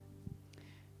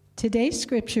Today's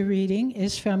scripture reading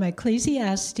is from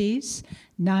Ecclesiastes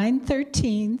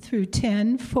 9:13 through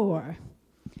 10:4.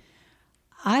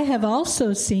 I have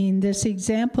also seen this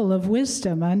example of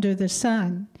wisdom under the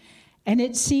sun, and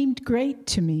it seemed great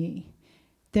to me.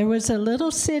 There was a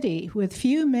little city with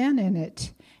few men in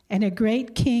it, and a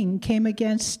great king came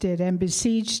against it and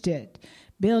besieged it,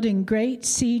 building great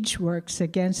siege works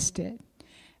against it.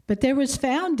 But there was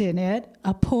found in it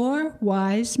a poor,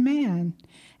 wise man,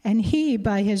 and he,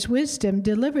 by his wisdom,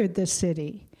 delivered the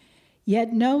city.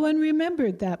 Yet no one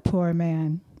remembered that poor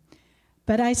man.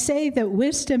 But I say that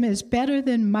wisdom is better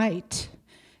than might,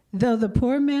 though the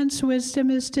poor man's wisdom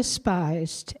is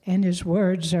despised, and his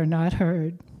words are not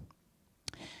heard.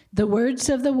 The words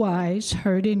of the wise,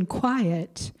 heard in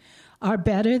quiet, are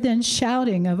better than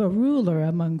shouting of a ruler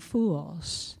among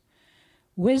fools.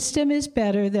 Wisdom is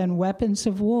better than weapons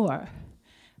of war,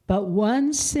 but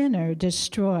one sinner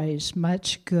destroys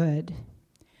much good.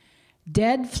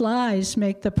 Dead flies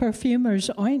make the perfumer's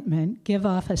ointment give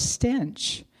off a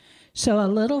stench, so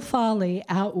a little folly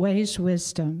outweighs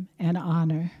wisdom and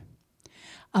honor.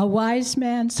 A wise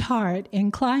man's heart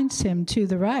inclines him to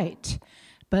the right,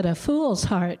 but a fool's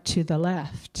heart to the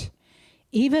left.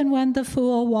 Even when the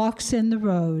fool walks in the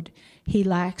road, he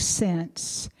lacks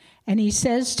sense, and he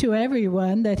says to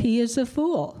everyone that he is a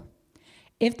fool.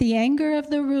 If the anger of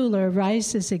the ruler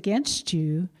rises against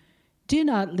you, do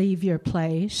not leave your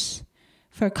place,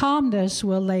 for calmness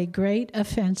will lay great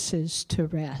offenses to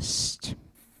rest.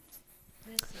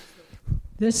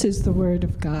 This is the word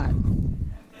of God.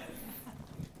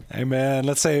 Amen.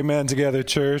 Let's say amen together,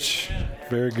 church.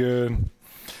 Very good.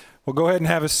 Well, go ahead and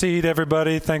have a seat,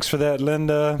 everybody. Thanks for that,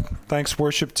 Linda. Thanks,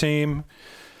 worship team.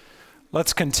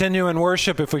 Let's continue in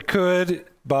worship, if we could,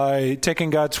 by taking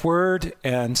God's word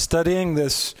and studying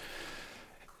this,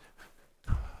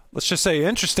 let's just say,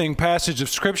 interesting passage of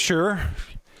Scripture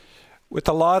with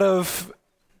a lot of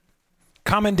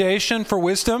commendation for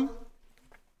wisdom,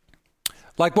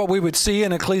 like what we would see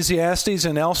in Ecclesiastes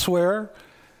and elsewhere.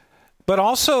 But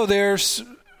also there's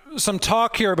some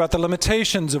talk here about the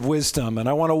limitations of wisdom, and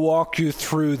I want to walk you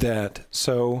through that.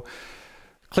 So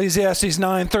Ecclesiastes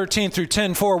 9:13 through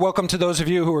 10:4. Welcome to those of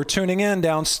you who are tuning in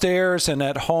downstairs and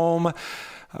at home.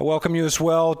 I welcome you as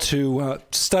well to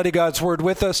study God's Word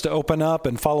with us, to open up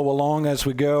and follow along as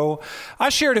we go. I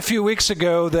shared a few weeks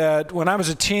ago that when I was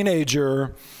a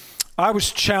teenager, I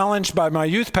was challenged by my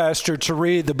youth pastor to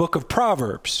read the book of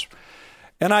Proverbs.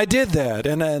 And I did that.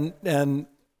 And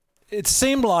it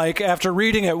seemed like after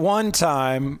reading it one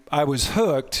time, I was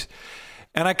hooked.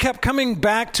 And I kept coming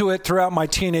back to it throughout my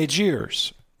teenage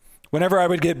years. Whenever I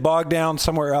would get bogged down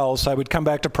somewhere else, I would come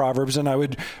back to Proverbs and I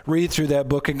would read through that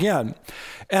book again.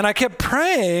 And I kept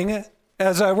praying,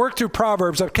 as I worked through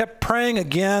Proverbs, I kept praying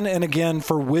again and again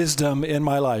for wisdom in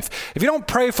my life. If you don't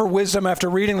pray for wisdom after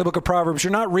reading the book of Proverbs,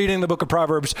 you're not reading the book of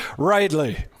Proverbs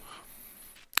rightly.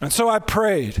 And so I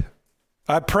prayed.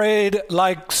 I prayed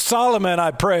like Solomon,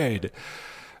 I prayed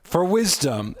for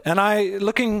wisdom. And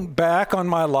looking back on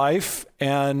my life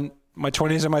and my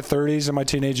 20s and my 30s and my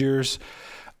teenage years,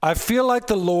 I feel like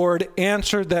the Lord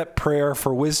answered that prayer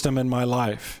for wisdom in my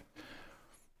life.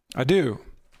 I do.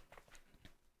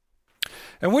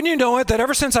 And wouldn't you know it, that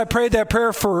ever since I prayed that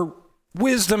prayer for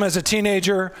wisdom as a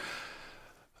teenager,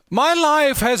 my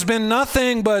life has been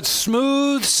nothing but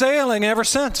smooth sailing ever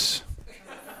since.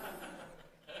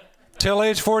 Till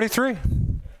age 43.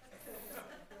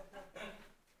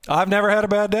 I've never had a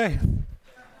bad day.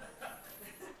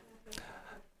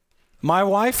 My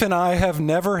wife and I have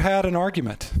never had an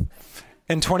argument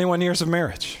in 21 years of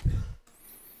marriage.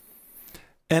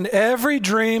 And every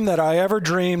dream that I ever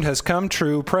dreamed has come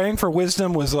true. Praying for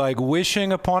wisdom was like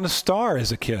wishing upon a star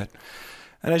as a kid.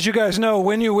 And as you guys know,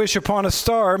 when you wish upon a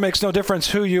star, it makes no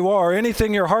difference who you are.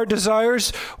 Anything your heart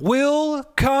desires will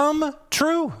come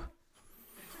true.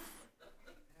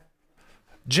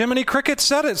 Jiminy Cricket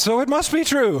said it, so it must be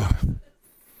true.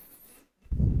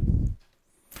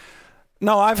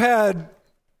 No, I've had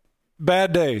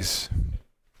bad days.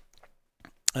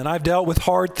 And I've dealt with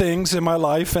hard things in my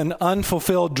life and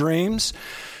unfulfilled dreams.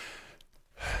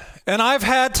 And I've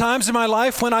had times in my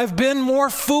life when I've been more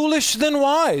foolish than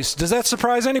wise. Does that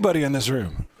surprise anybody in this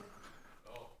room?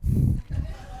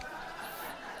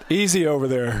 Easy over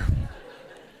there.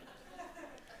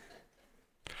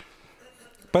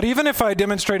 But even if I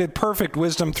demonstrated perfect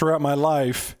wisdom throughout my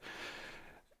life,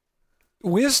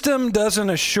 wisdom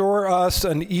doesn't assure us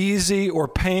an easy or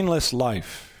painless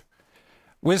life.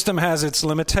 Wisdom has its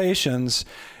limitations.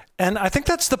 And I think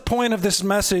that's the point of this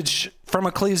message from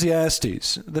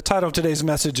Ecclesiastes. The title of today's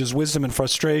message is Wisdom and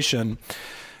Frustration.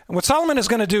 And what Solomon is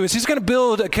going to do is he's going to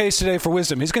build a case today for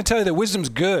wisdom. He's going to tell you that wisdom's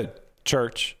good,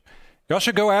 church. Y'all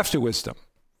should go after wisdom.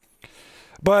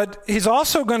 But he's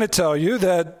also going to tell you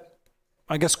that,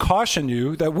 I guess caution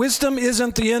you, that wisdom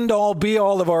isn't the end-all,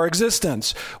 be-all of our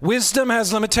existence. Wisdom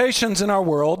has limitations in our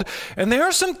world, and there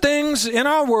are some things in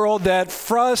our world that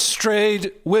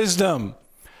frustrate wisdom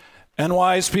and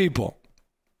wise people.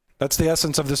 That's the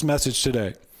essence of this message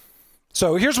today.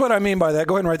 So here's what I mean by that.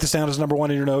 Go ahead and write this down as number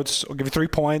one in your notes. I'll give you 3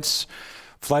 points,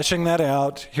 fleshing that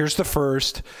out. Here's the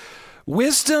first.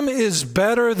 Wisdom is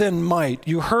better than might.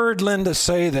 You heard Linda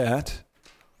say that.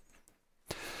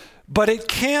 But it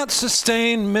can't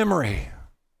sustain memory.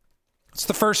 It's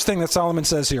the first thing that Solomon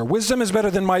says here. Wisdom is better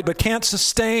than might, but can't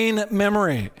sustain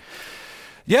memory.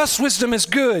 Yes, wisdom is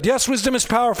good. Yes, wisdom is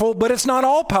powerful, but it's not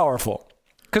all powerful.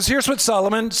 Because here's what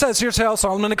Solomon says. Here's how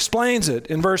Solomon explains it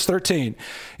in verse 13.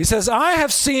 He says, I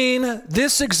have seen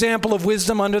this example of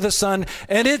wisdom under the sun,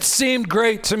 and it seemed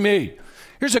great to me.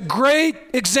 Here's a great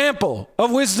example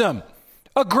of wisdom.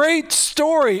 A great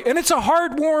story, and it's a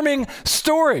heartwarming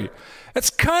story. It's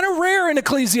kind of rare in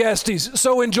Ecclesiastes,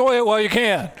 so enjoy it while you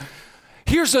can.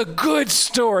 Here's a good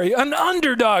story, an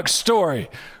underdog story.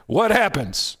 What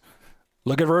happens?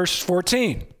 Look at verse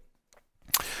 14.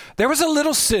 There was a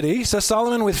little city, says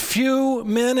Solomon, with few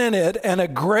men in it, and a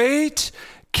great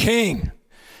king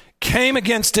came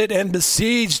against it and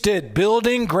besieged it,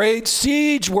 building great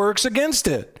siege works against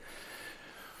it.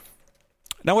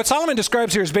 Now, what Solomon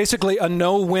describes here is basically a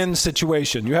no-win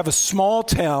situation. You have a small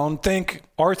town, think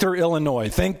Arthur, Illinois,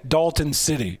 think Dalton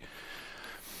City.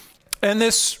 And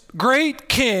this great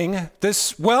king,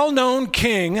 this well-known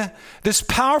king, this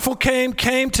powerful king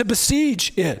came to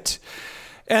besiege it.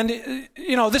 And,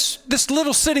 you know, this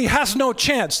little city has no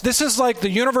chance. This is like the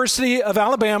University of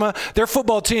Alabama, their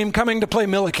football team coming to play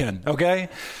Millikan, okay?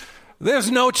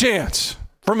 There's no chance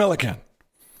for Millikan.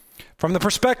 From the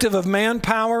perspective of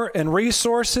manpower and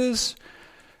resources,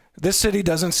 this city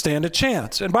doesn't stand a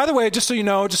chance. And by the way, just so you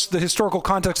know, just the historical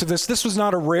context of this was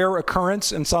not a rare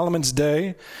occurrence in Solomon's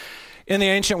day. In the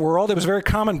ancient world, it was very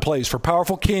commonplace for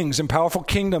powerful kings and powerful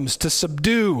kingdoms to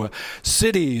subdue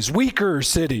cities, weaker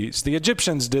cities. The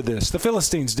Egyptians did this. The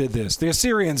Philistines did this. The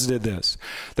Assyrians did this.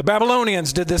 The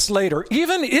Babylonians did this later.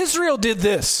 Even Israel did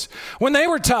this when they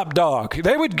were top dog.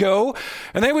 They would go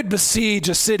and they would besiege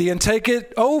a city and take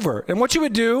it over. And what you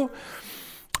would do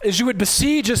is you would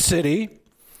besiege a city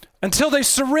until they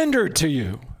surrendered to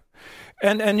you.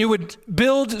 And you would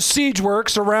build siege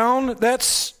works around that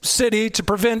city to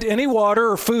prevent any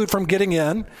water or food from getting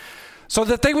in so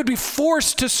that they would be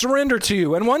forced to surrender to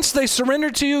you. And once they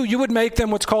surrendered to you, you would make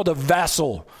them what's called a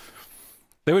vassal.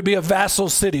 They would be a vassal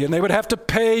city, and they would have to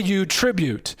pay you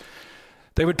tribute.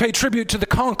 They would pay tribute to the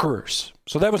conquerors.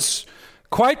 So that was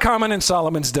quite common in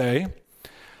Solomon's day.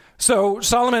 So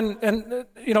Solomon,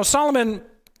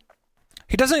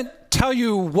 he doesn't tell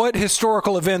you what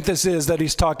historical event this is that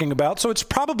he's talking about. So it's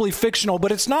probably fictional,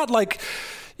 but it's not like,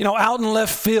 out in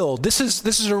left field. This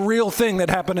is a real thing that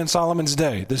happened in Solomon's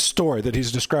day, this story that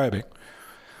he's describing.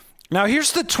 Now,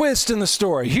 here's the twist in the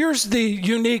story. Here's the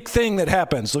unique thing that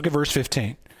happens. Look at verse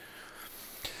 15.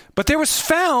 But there was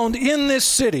found in this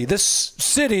city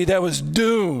that was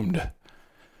doomed,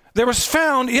 there was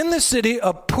found in the city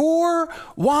a poor,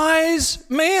 wise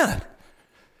man.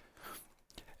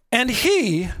 And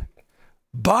he,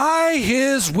 by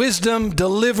his wisdom,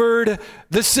 delivered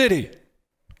the city.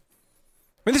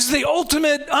 I mean, this is the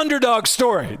ultimate underdog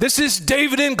story. This is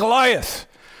David and Goliath.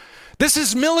 This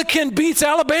is Millikan beats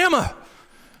Alabama.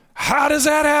 How does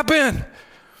that happen?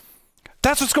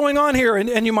 That's what's going on here.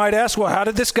 And you might ask, well, how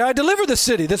did this guy deliver the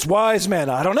city, this wise man?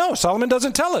 I don't know. Solomon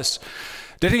doesn't tell us.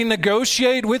 Did he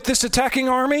negotiate with this attacking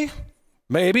army?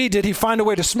 Maybe. Did he find a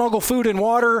way to smuggle food and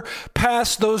water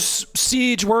past those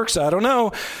siege works? I don't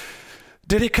know.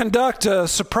 Did he conduct a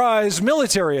surprise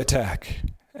military attack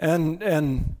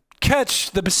and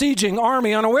catch the besieging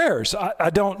army unawares? I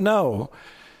don't know.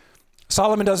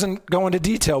 Solomon doesn't go into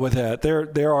detail with that.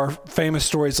 There are famous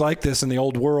stories like this in the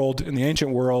old world, in the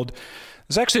ancient world.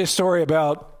 There's actually a story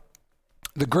about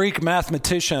the Greek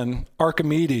mathematician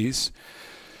Archimedes.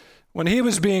 When he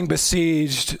was being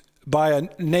besieged by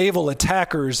naval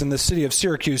attackers in the city of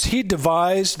Syracuse, he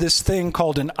devised this thing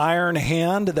called an iron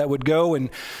hand that would go and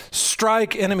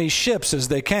strike enemy ships as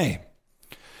they came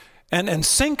and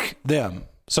sink them.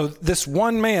 So this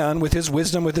one man, with his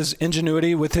wisdom, with his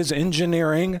ingenuity, with his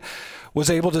engineering, was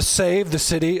able to save the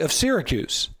city of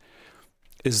Syracuse.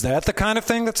 Is that the kind of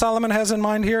thing that Solomon has in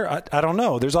mind here? I don't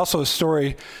know. There's also a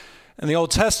story in the Old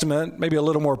Testament, maybe a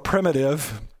little more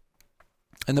primitive,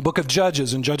 in the book of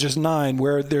Judges, in Judges 9,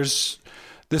 where there's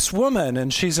this woman,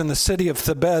 and she's in the city of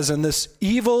Thebez, and this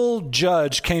evil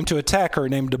judge came to attack her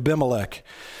named Abimelech.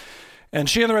 And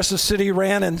she and the rest of the city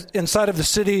ran inside of the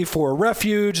city for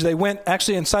refuge. They went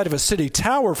actually inside of a city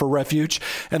tower for refuge.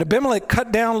 And Abimelech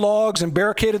cut down logs and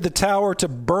barricaded the tower to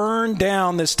burn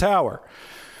down this tower.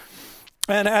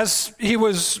 And as he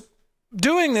was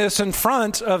doing this in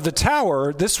front of the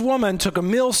tower, this woman took a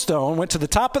millstone, went to the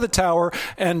top of the tower,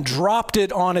 and dropped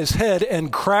it on his head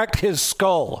and cracked his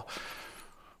skull.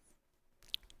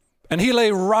 And he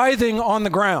lay writhing on the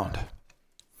ground.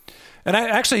 And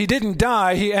actually, he didn't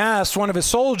die. He asked one of his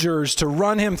soldiers to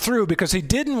run him through because he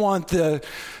didn't want the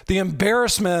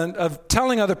embarrassment of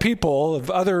telling other people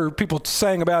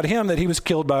saying about him that he was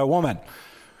killed by a woman.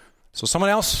 So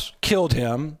someone else killed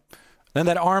him. Then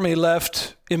that army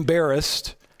left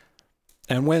embarrassed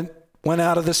and went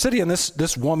out of the city. And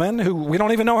this woman, who we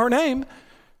don't even know her name,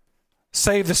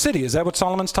 saved the city. Is that what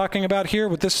Solomon's talking about here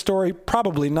with this story?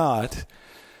 Probably not.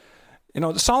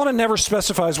 Solomon never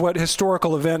specifies what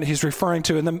historical event he's referring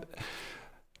to. And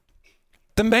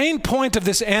the main point of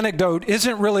this anecdote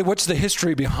isn't really what's the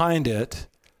history behind it.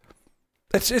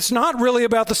 It's not really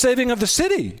about the saving of the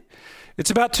city.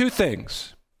 It's about two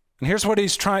things. And here's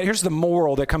the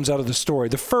moral that comes out of the story.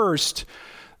 The first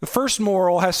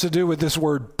moral has to do with this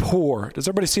word poor. Does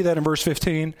everybody see that in verse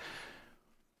 15?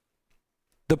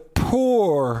 The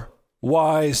poor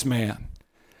wise man.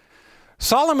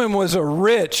 Solomon was a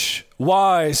rich,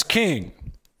 wise king.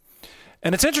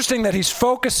 And it's interesting that he's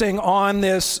focusing on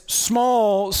this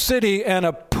small city and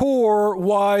a poor,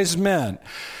 wise man.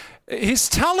 He's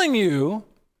telling you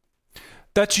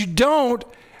that you don't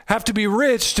have to be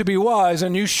rich to be wise,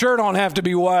 and you sure don't have to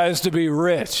be wise to be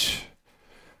rich.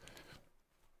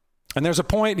 And there's a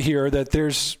point here that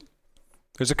there's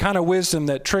a kind of wisdom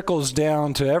that trickles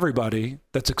down to everybody,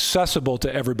 that's accessible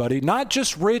to everybody, not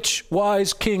just rich,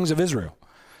 wise kings of Israel.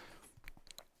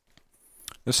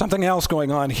 There's something else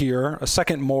going on here, a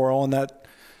second moral, and that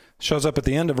shows up at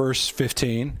the end of verse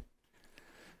 15.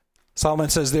 Solomon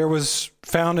says, there was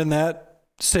found in that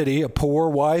city a poor,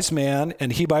 wise man,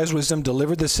 and he by his wisdom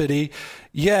delivered the city.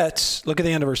 Yet, look at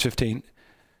the end of verse 15.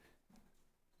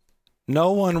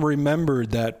 No one remembered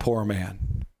that poor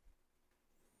man.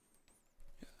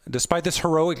 Despite this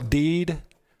heroic deed,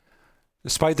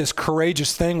 despite this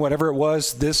courageous thing, whatever it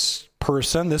was, this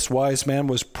person, this wise man,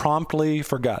 was promptly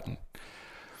forgotten.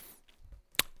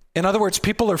 In other words,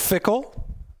 people are fickle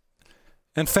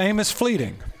and fame is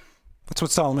fleeting. That's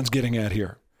what Solomon's getting at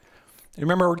here. You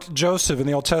remember Joseph in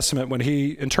the Old Testament when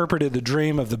he interpreted the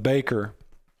dream of the baker,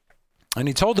 and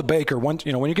he told the baker, when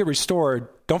you get restored,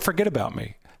 don't forget about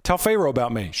me. Tell Pharaoh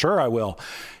about me. Sure, I will.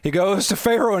 He goes to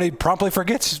Pharaoh and he promptly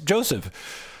forgets Joseph.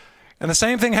 And the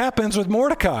same thing happens with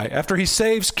Mordecai after he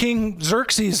saves King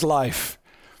Xerxes' life.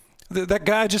 That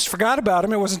guy just forgot about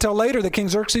him. It wasn't until later that King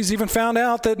Xerxes even found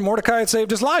out that Mordecai had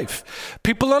saved his life.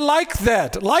 People are like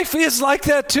that. Life is like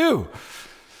that too.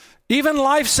 Even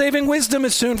life-saving wisdom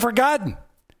is soon forgotten.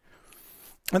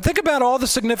 And think about all the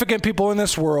significant people in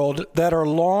this world that are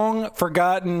long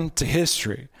forgotten to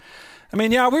history. I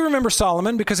mean, yeah, we remember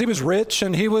Solomon because he was rich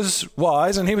and he was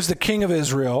wise and he was the king of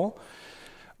Israel.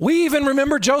 We even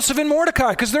remember Joseph and Mordecai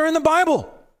because they're in the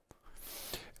Bible.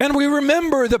 And we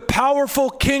remember the powerful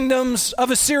kingdoms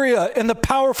of Assyria and the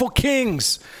powerful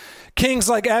kings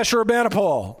like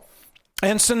Ashurbanipal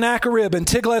and Sennacherib and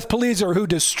Tiglath-Pileser, who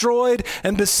destroyed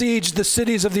and besieged the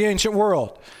cities of the ancient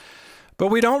world. But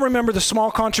we don't remember the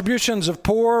small contributions of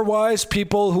poor, wise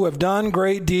people who have done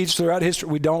great deeds throughout history.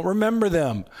 We don't remember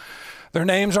them. Their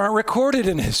names aren't recorded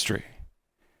in history.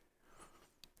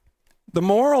 The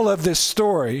moral of this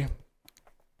story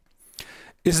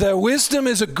is that wisdom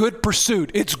is a good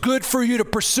pursuit. It's good for you to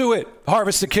pursue it,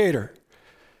 Harvest Decatur.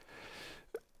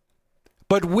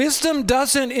 But wisdom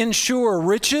doesn't ensure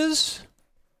riches,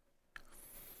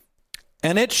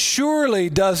 and it surely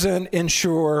doesn't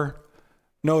ensure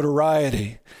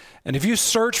notoriety. And if you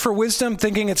search for wisdom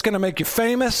thinking it's going to make you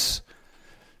famous,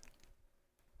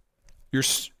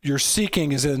 your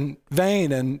seeking is in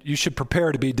vain, and you should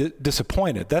prepare to be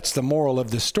disappointed. That's the moral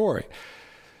of this story.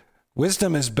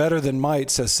 Wisdom is better than might,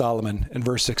 says Solomon in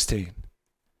verse 16.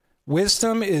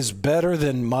 Wisdom is better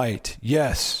than might,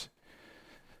 yes.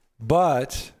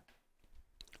 But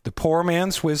the poor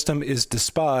man's wisdom is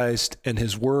despised, and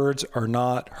his words are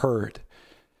not heard.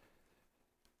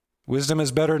 Wisdom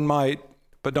is better than might,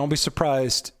 but don't be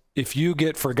surprised if you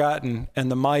get forgotten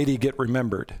and the mighty get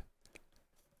remembered.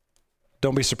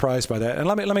 Don't be surprised by that. And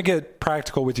let me get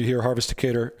practical with you here, Harvest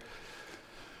Decatur.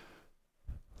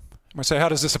 I'm going to say, how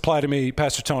does this apply to me,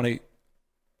 Pastor Tony?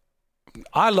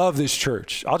 I love this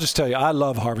church. I'll just tell you, I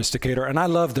love Harvest Decatur, and I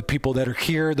love the people that are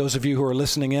here. Those of you who are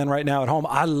listening in right now at home,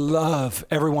 I love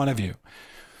every one of you.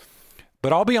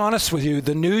 But I'll be honest with you,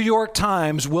 the New York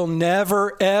Times will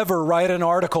never, ever write an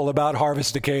article about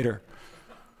Harvest Decatur.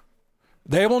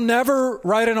 They will never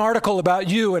write an article about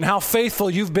you and how faithful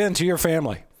you've been to your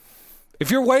family.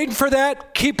 If you're waiting for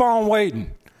that, keep on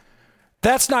waiting.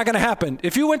 That's not going to happen.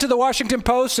 If you went to the Washington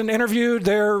Post and interviewed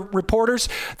their reporters,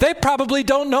 they probably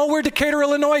don't know where Decatur,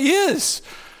 Illinois is.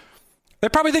 They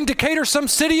probably think Decatur's some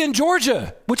city in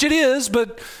Georgia, which it is,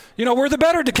 but, we're the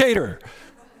better Decatur.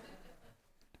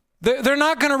 They're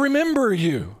not going to remember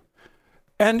you.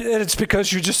 And it's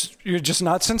because you're just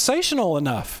not sensational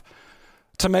enough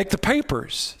to make the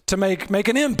papers, to make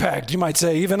an impact, you might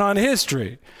say, even on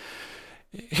history.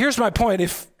 Here's my point.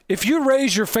 If you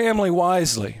raise your family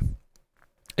wisely,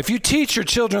 if you teach your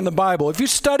children the Bible, if you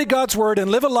study God's word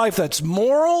and live a life that's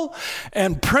moral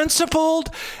and principled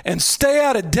and stay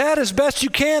out of debt as best you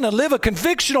can and live a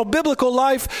convictional biblical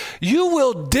life, you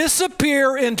will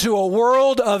disappear into a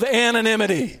world of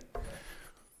anonymity.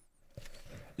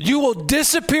 You will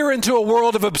disappear into a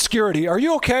world of obscurity. Are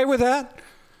you okay with that?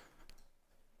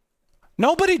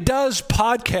 Nobody does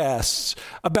podcasts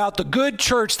about the good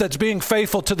church that's being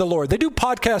faithful to the Lord. They do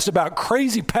podcasts about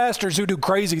crazy pastors who do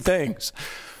crazy things.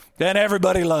 And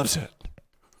everybody loves it.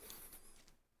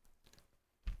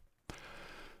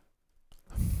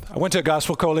 I went to a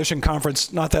Gospel Coalition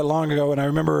conference not that long ago, and I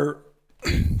remember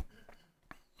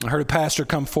I heard a pastor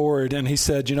come forward, and he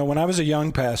said, when I was a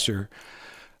young pastor,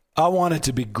 I wanted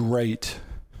to be great.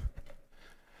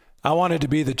 I wanted to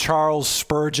be the Charles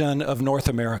Spurgeon of North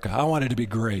America. I wanted to be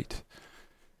great.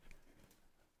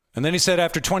 And then he said,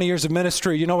 after 20 years of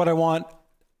ministry, you know what I want?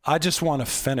 I just want to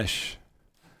finish.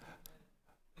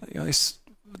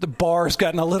 The bar's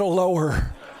gotten a little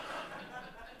lower.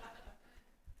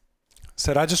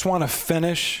 Said, I just want to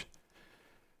finish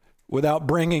without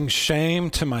bringing shame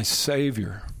to my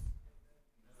Savior.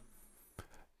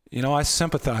 I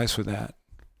sympathize with that.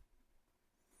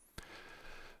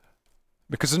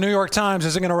 Because the New York Times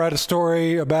isn't going to write a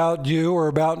story about you or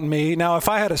about me. Now, if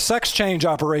I had a sex change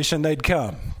operation, they'd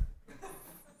come.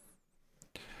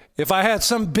 If I had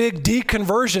some big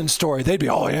deconversion story, they'd be,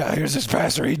 oh yeah, here's this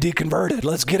pastor, he deconverted.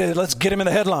 Let's get him in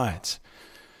the headlines.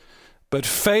 But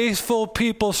faithful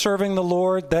people serving the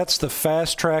Lord, that's the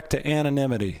fast track to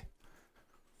anonymity.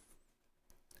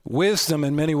 Wisdom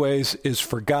in many ways is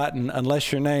forgotten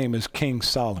unless your name is King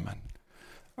Solomon.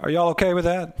 Are y'all okay with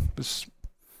that?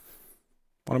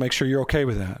 I want to make sure you're okay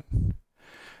with that.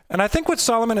 And I think what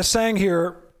Solomon is saying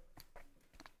here,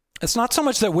 it's not so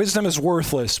much that wisdom is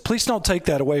worthless. Please don't take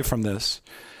that away from this.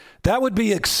 That would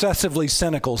be excessively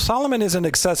cynical. Solomon isn't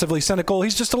excessively cynical.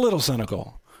 He's just a little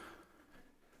cynical.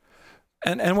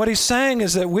 And what he's saying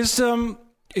is that wisdom,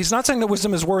 he's not saying that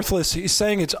wisdom is worthless. He's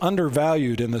saying it's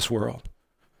undervalued in this world.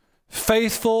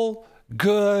 Faithful,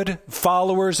 good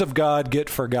followers of God get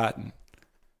forgotten.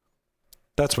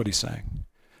 That's what he's saying.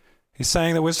 He's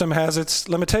saying that wisdom has its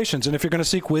limitations. And if you're going to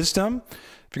seek wisdom,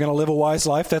 if you're going to live a wise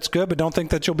life, that's good, but don't think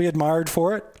that you'll be admired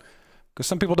for it, because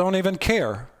some people don't even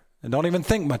care and don't even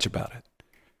think much about it.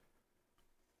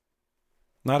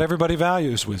 Not everybody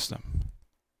values wisdom.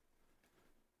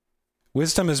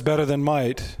 Wisdom is better than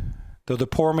might, though the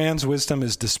poor man's wisdom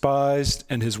is despised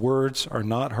and his words are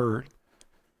not heard.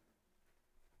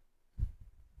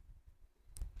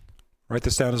 Write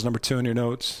this down as number 2 in your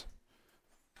notes.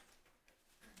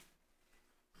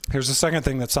 Here's the second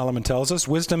thing that Solomon tells us.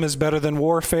 Wisdom is better than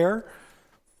warfare,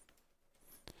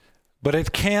 but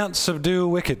it can't subdue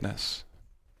wickedness.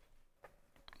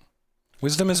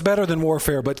 Wisdom is better than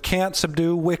warfare, but can't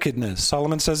subdue wickedness.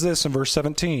 Solomon says this in verse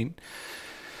 17.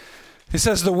 He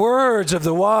says, the words of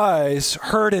the wise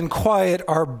heard in quiet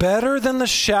are better than the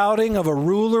shouting of a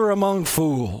ruler among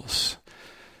fools.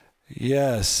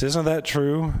 Yes, isn't that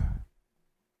true?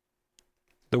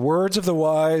 The words of the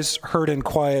wise heard in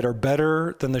quiet are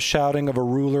better than the shouting of a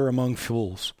ruler among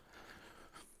fools.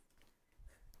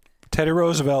 Teddy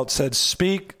Roosevelt said,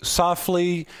 speak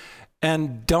softly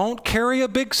and don't carry a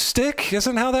big stick.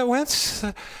 Isn't how that went?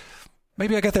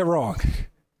 Maybe I got that wrong.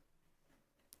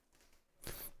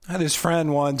 I had this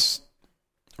friend once,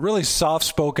 a really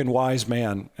soft-spoken, wise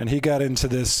man, and he got into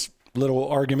this little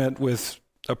argument with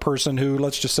a person who,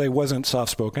 let's just say, wasn't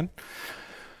soft-spoken.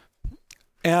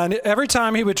 And every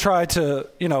time he would try to,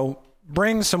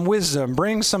 bring some wisdom,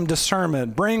 bring some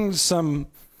discernment, bring some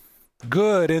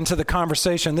good into the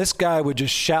conversation, this guy would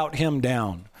just shout him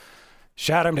down.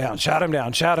 Shout him down, shout him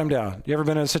down, shout him down. You ever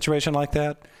been in a situation like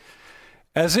that?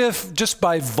 As if just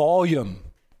by volume,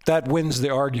 that wins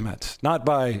the argument, not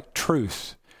by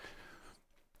truth.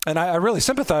 And I really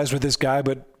sympathize with this guy,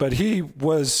 but he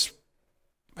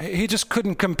just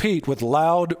couldn't compete with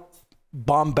loud,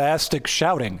 bombastic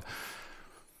shouting.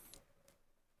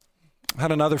 I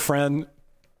had another friend,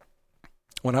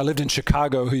 when I lived in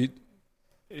Chicago,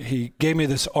 he gave me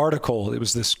this article. It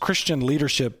was this Christian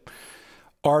leadership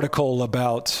article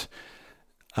about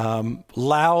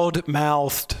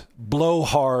loud-mouthed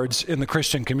blowhards in the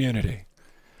Christian community.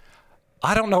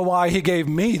 I don't know why he gave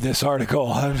me this article.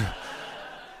 I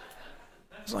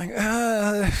was like,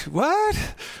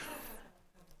 what?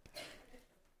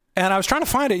 And I was trying to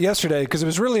find it yesterday because it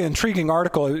was a really intriguing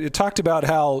article. It talked about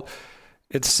how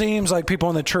it seems like people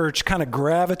in the church kind of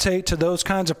gravitate to those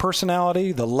kinds of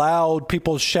personality, the loud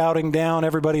people shouting down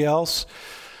everybody else.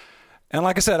 And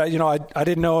like I said, I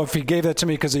didn't know if he gave that to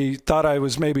me because he thought I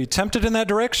was maybe tempted in that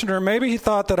direction, or maybe he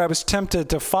thought that I was tempted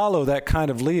to follow that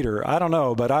kind of leader. I don't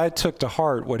know, but I took to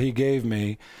heart what he gave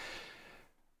me.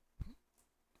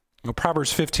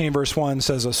 Proverbs 15 verse 1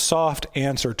 says, a soft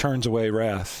answer turns away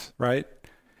wrath, right?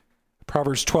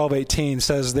 Proverbs 12:18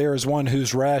 says, there is one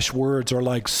whose rash words are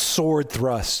like sword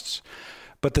thrusts,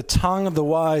 but the tongue of the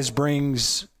wise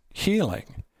brings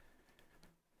healing.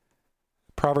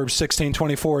 Proverbs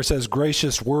 16:24 says,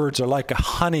 gracious words are like a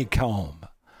honeycomb.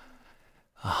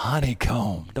 A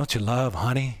honeycomb. Don't you love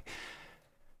honey?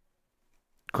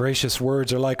 Gracious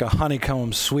words are like a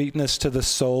honeycomb, sweetness to the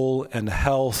soul and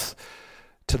health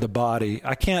to the body.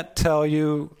 I can't tell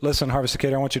you, listen, Harvest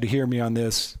Decatur, I want you to hear me on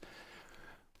this.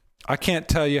 I can't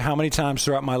tell you how many times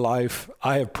throughout my life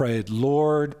I have prayed,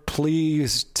 Lord,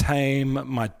 please tame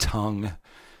my tongue.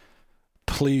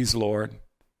 Please, Lord.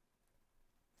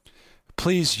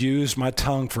 Please use my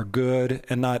tongue for good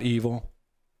and not evil.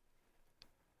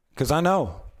 Because I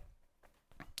know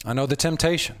the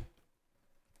temptation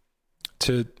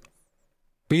to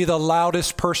be the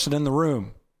loudest person in the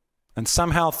room and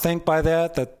somehow think by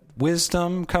that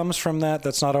wisdom comes from that.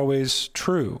 That's not always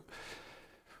true.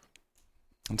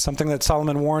 And something that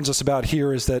Solomon warns us about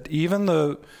here is that even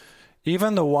the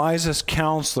wisest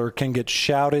counselor can get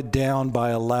shouted down by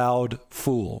a loud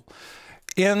fool.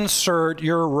 Insert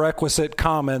your requisite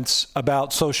comments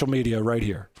about social media right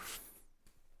here.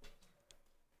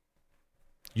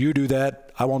 You do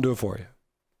that, I won't do it for you.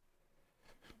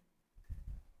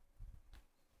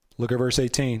 Look at verse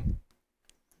 18.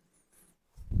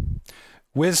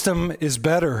 Wisdom is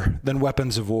better than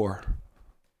weapons of war.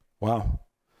 Wow.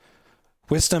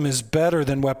 Wisdom is better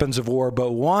than weapons of war,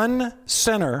 but one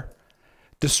sinner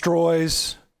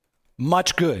destroys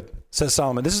much good, says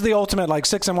Solomon. This is the ultimate, like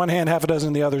 6 in one hand, half a dozen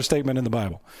in the other statement in the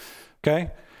Bible.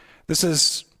 Okay?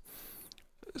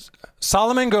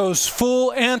 Solomon goes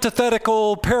full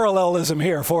antithetical parallelism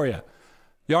here for you.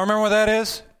 Y'all remember what that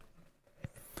is?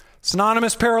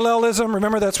 Synonymous parallelism.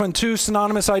 Remember, that's when two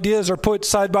synonymous ideas are put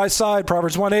side by side.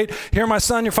 Proverbs 1:8, hear my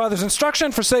son, your father's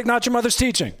instruction, forsake not your mother's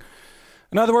teaching.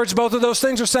 In other words, both of those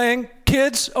things are saying,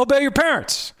 kids, obey your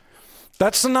parents.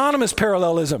 That's synonymous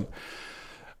parallelism.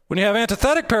 When you have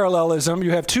antithetic parallelism,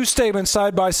 you have two statements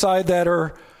side by side that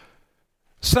are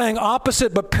saying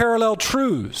opposite but parallel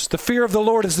truths. The fear of the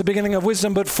Lord is the beginning of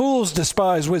wisdom, but fools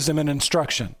despise wisdom and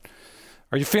instruction.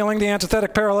 Are you feeling the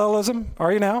antithetic parallelism?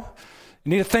 Are you now?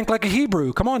 You need to think like a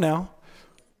Hebrew. Come on now.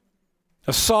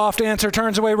 A soft answer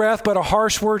turns away wrath, but a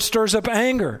harsh word stirs up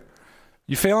anger.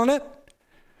 You feeling it?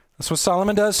 That's what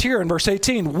Solomon does here in verse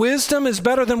 18. Wisdom is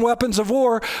better than weapons of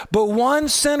war, but one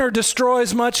sinner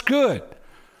destroys much good.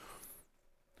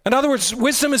 In other words,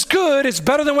 wisdom is good, it's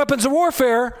better than weapons of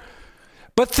warfare,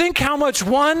 but think how much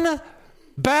one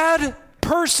bad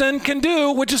person can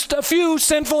do with just a few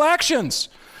sinful actions.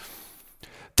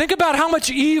 Think about how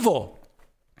much evil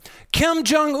Kim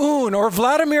Jong-un or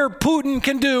Vladimir Putin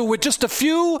can do with just a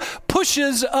few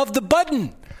pushes of the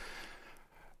button.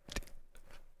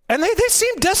 And they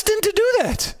seem destined to do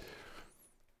that.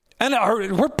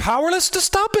 And we're powerless to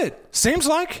stop it, seems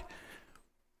like.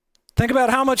 Think about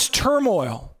how much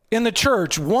turmoil in the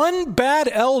church one bad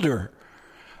elder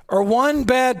or one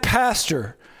bad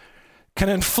pastor can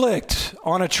inflict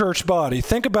on a church body.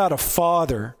 Think about a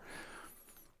father,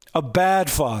 a bad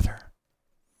father.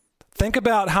 Think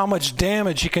about how much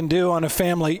damage he can do on a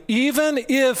family, even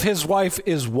if his wife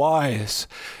is wise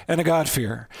and a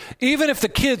God-fearer. Even if the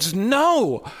kids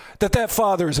know that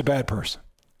father is a bad person.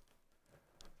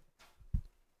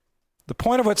 The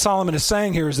point of what Solomon is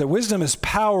saying here is that wisdom is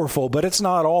powerful, but it's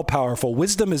not all powerful.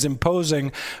 Wisdom is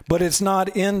imposing, but it's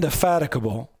not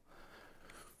indefatigable.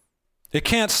 It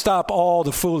can't stop all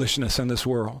the foolishness in this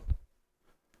world.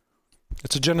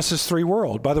 It's a Genesis 3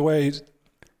 world. By the way,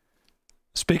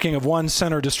 speaking of one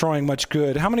sinner destroying much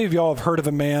good, how many of y'all have heard of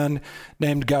a man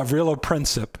named Gavrilo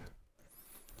Princip?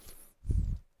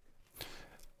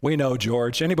 We know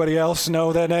George. Anybody else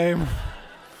know that name?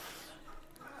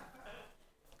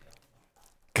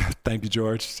 God, thank you,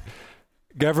 George.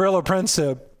 Gavrilo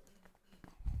Princip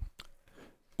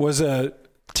was a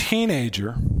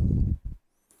teenager,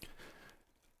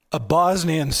 a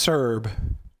Bosnian Serb,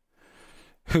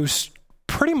 who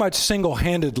pretty much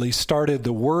single-handedly started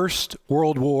the worst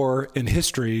world war in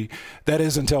history, that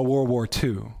is until World War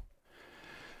II.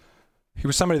 He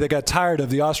was somebody that got tired of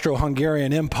the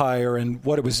Austro-Hungarian Empire and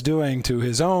what it was doing to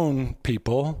his own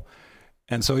people,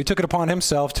 and so he took it upon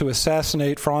himself to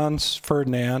assassinate Franz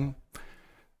Ferdinand,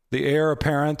 the heir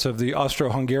apparent of the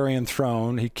Austro-Hungarian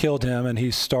throne. He killed him, and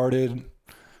he started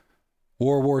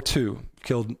World War II,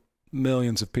 killed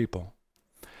millions of people.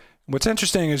 What's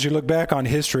interesting is you look back on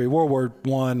history, World War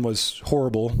I was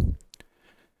horrible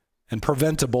and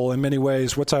preventable in many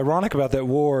ways. What's ironic about that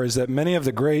war is that many of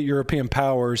the great European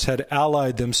powers had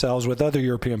allied themselves with other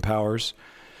European powers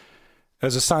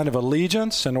as a sign of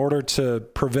allegiance in order to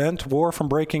prevent war from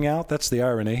breaking out. That's the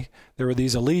irony. There were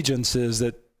these allegiances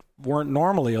that weren't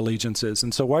normally allegiances.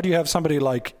 And so why do you have somebody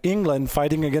like England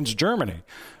fighting against Germany?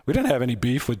 We didn't have any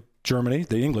beef with Germany.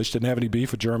 The English didn't have any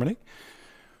beef with Germany.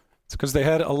 It's because they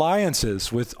had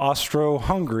alliances with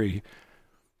Austro-Hungary.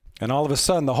 And all of a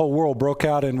sudden, the whole world broke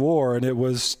out in war, and it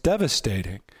was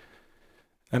devastating.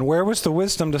 And where was the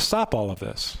wisdom to stop all of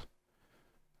this?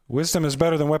 Wisdom is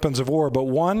better than weapons of war, but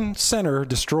one sinner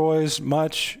destroys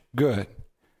much good.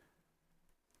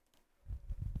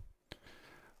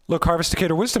 Look, Harvest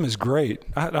Decatur, wisdom is great.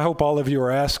 I hope all of you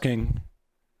are asking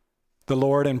the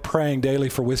Lord and praying daily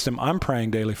for wisdom. I'm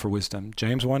praying daily for wisdom.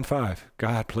 James 1:5.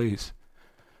 God, please.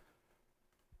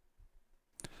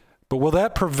 But will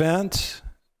that prevent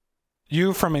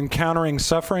you from encountering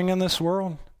suffering in this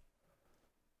world?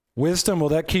 Wisdom, will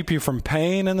that keep you from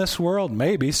pain in this world?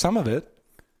 Maybe, some of it.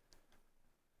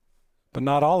 But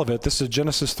not all of it. This is a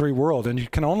Genesis 3 world, and you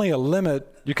can only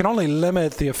limit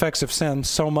the effects of sin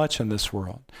so much in this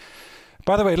world.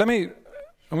 By the way,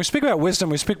 when we speak about wisdom,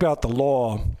 we speak about the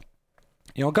law.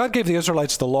 You know, God gave the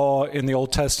Israelites the law in the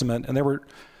Old Testament, and there were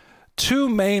two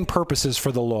main purposes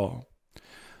for the law.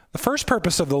 The first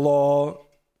purpose of the law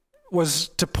was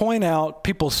to point out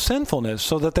people's sinfulness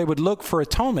so that they would look for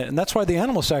atonement. And that's why the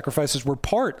animal sacrifices were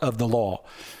part of the law.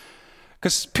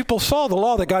 Because people saw the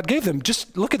law that God gave them.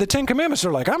 Just look at the Ten Commandments.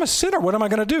 They're like, I'm a sinner. What am I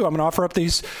going to do? I'm going to offer up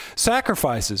these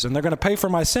sacrifices, and they're going to pay for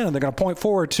my sin, and they're going to point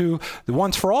forward to the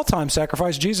once for all time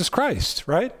sacrifice, Jesus Christ,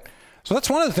 right? So that's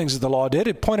one of the things that the law did.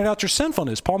 It pointed out your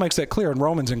sinfulness. Paul makes that clear in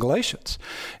Romans and Galatians.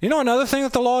 You know another thing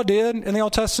that the law did in the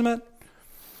Old Testament?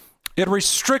 It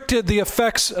restricted the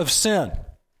effects of sin.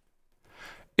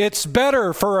 It's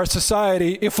better for our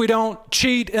society if we don't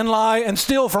cheat and lie and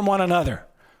steal from one another.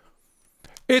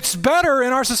 It's better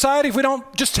in our society if we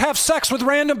don't just have sex with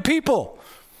random people.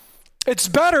 It's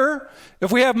better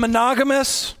if we have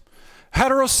monogamous,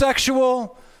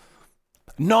 heterosexual,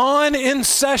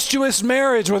 non-incestuous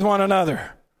marriage with one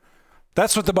another.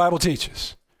 That's what the Bible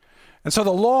teaches. And so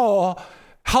the law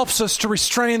helps us to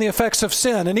restrain the effects of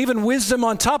sin. And even wisdom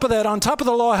on top of that, on top of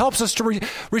the law, helps us to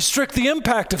restrict the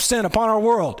impact of sin upon our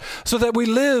world so that we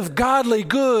live godly,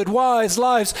 good, wise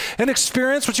lives and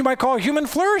experience what you might call human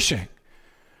flourishing.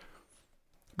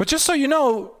 But just so you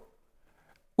know,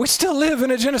 we still live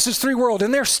in a Genesis 3 world,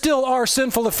 and there still are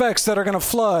sinful effects that are going to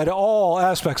flood all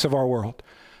aspects of our world.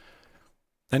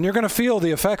 And you're going to feel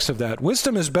the effects of that.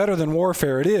 Wisdom is better than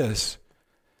warfare. It is.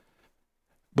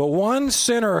 But one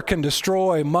sinner can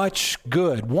destroy much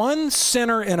good. One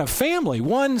sinner in a family,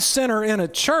 one sinner in a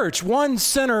church, one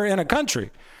sinner in a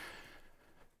country.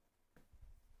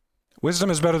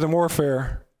 Wisdom is better than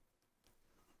warfare,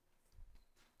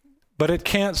 but it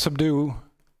can't subdue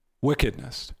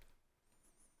wickedness.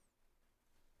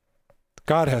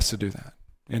 God has to do that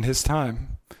in His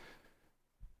time.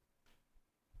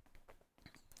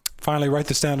 Finally, write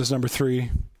this down as number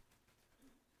 3.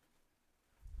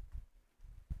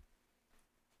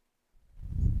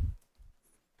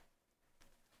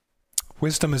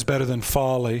 Wisdom is better than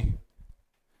folly,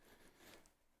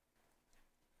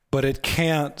 but it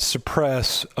can't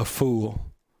suppress a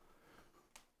fool.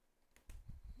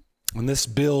 And this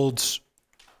builds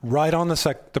right on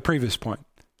the previous point.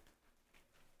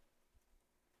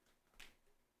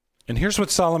 And here's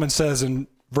what Solomon says in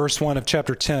verse 1 of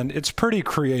chapter 10. It's pretty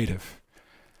creative.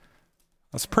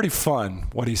 It's pretty fun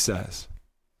what he says.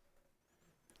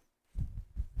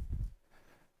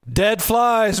 Dead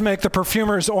flies make the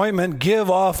perfumer's ointment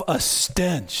give off a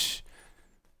stench.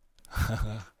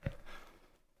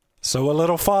 So a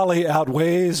little folly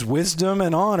outweighs wisdom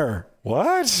and honor.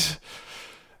 What?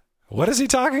 What is he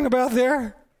talking about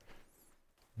there?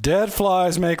 Dead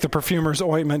flies make the perfumer's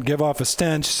ointment give off a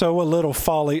stench, so a little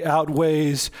folly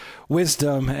outweighs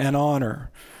wisdom and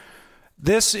honor.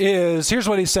 Here's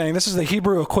what he's saying. This is the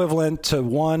Hebrew equivalent to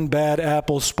one bad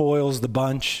apple spoils the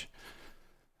bunch.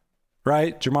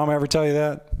 Right? Did your mom ever tell you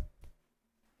that?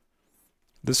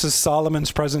 This is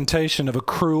Solomon's presentation of a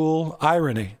cruel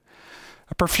irony.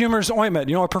 A perfumer's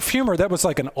ointment. A perfumer, that was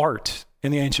like an art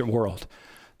in the ancient world.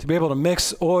 To be able to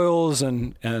mix oils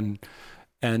and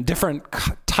different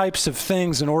types of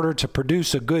things in order to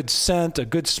produce a good scent, a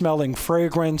good smelling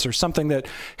fragrance, or something that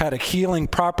had a healing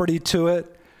property to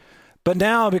it. But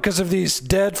now, because of these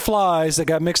dead flies that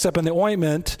got mixed up in the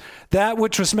ointment, that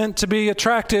which was meant to be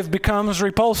attractive becomes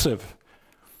repulsive.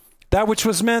 That which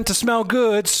was meant to smell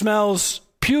good smells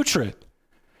putrid.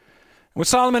 What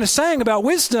Solomon is saying about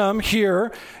wisdom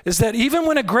here is that even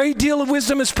when a great deal of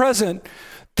wisdom is present,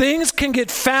 things can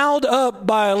get fouled up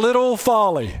by a little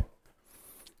folly.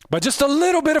 By just a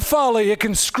little bit of folly, it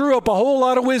can screw up a whole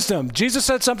lot of wisdom. Jesus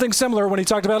said something similar when he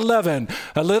talked about leaven.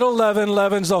 A little leaven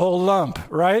leavens the whole lump,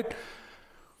 right?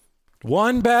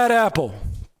 One bad apple.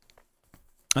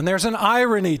 And there's an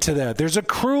irony to that. There's a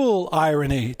cruel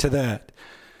irony to that.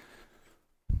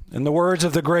 In the words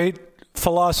of the great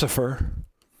philosopher,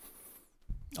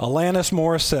 Alanis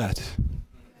Morissette,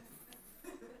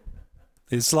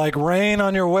 it's like rain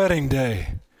on your wedding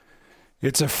day.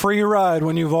 It's a free ride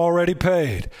when you've already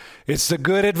paid. It's the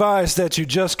good advice that you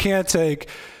just can't take.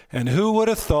 And who would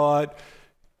have thought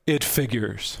it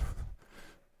figures?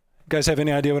 You guys have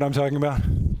any idea what I'm talking about?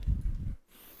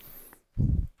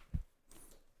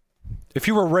 If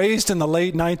you were raised in the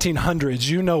late 1900s,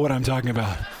 you know what I'm talking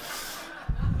about.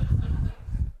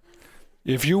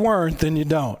 If you weren't, then you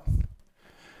don't.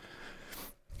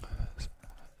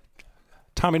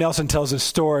 Tommy Nelson tells this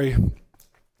story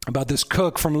about this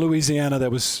cook from Louisiana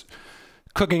that was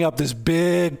cooking up this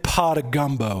big pot of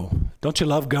gumbo. Don't you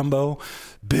love gumbo?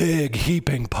 Big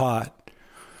heaping pot.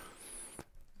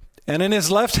 And in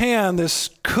his left hand, this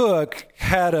cook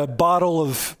had a bottle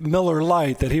of Miller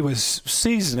Lite that he was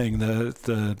seasoning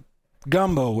the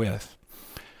gumbo with.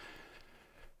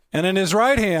 And in his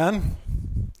right hand,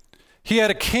 he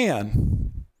had a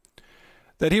can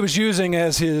that he was using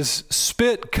as his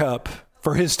spit cup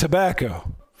for his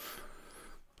tobacco.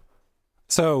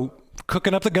 So,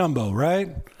 cooking up the gumbo,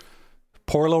 right?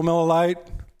 Pour a little Miller Lite,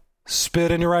 spit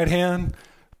in your right hand,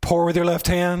 pour with your left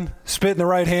hand, spit in the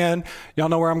right hand. Y'all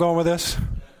know where I'm going with this?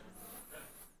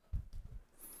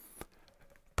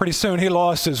 Pretty soon he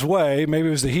lost his way. Maybe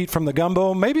it was the heat from the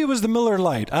gumbo. Maybe it was the Miller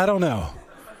Lite. I don't know.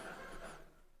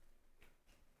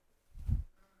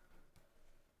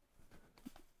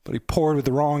 But he poured with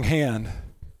the wrong hand.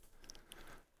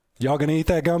 Y'all gonna eat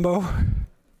that gumbo?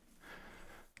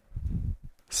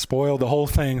 Spoiled the whole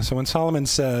thing. So when Solomon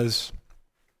says,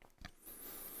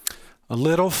 a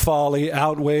little folly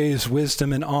outweighs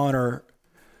wisdom and honor,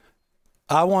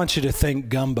 I want you to think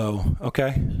gumbo,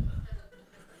 okay?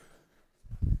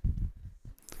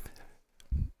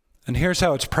 And here's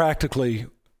how it's practically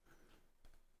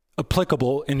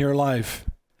applicable in your life.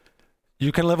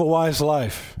 You can live a wise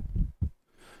life.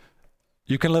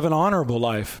 You can live an honorable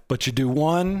life, but you do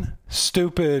one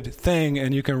stupid thing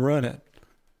and you can ruin it.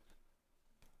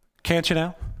 Can't you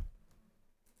now?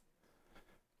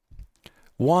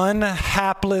 One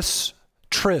hapless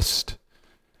tryst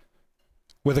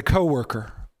with a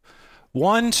coworker.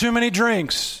 One too many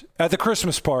drinks at the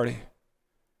Christmas party.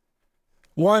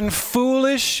 One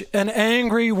foolish and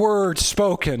angry word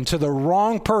spoken to the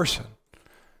wrong person.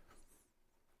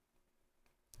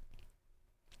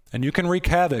 And you can wreak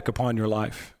havoc upon your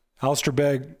life. Alistair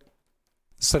Begg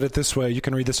said it this way. You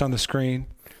can read this on the screen.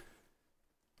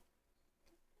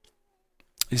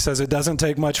 He says, it doesn't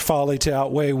take much folly to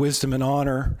outweigh wisdom and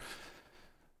honor.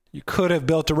 You could have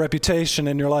built a reputation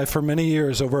in your life for many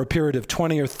years, over a period of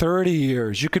 20 or 30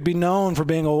 years. You could be known for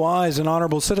being a wise and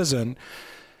honorable citizen.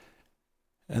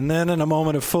 And then in a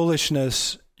moment of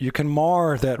foolishness, you can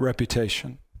mar that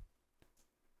reputation.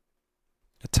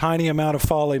 A tiny amount of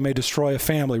folly may destroy a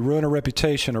family, ruin a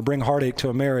reputation, or bring heartache to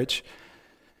a marriage.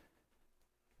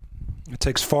 It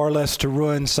takes far less to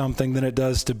ruin something than it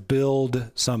does to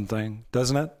build something,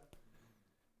 doesn't it?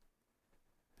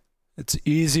 It's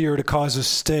easier to cause a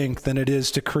stink than it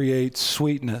is to create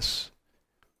sweetness.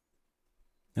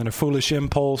 In a foolish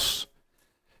impulse,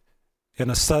 in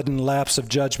a sudden lapse of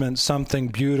judgment, something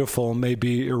beautiful may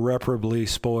be irreparably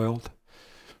spoiled.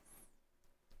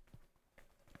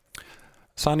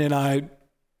 Sonia and I,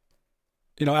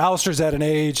 Alistair's at an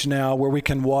age now where we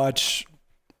can watch,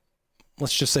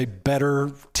 let's just say, better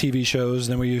TV shows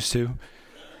than we used to.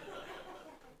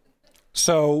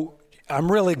 So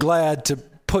I'm really glad to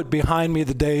put behind me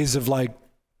the days of like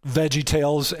Veggie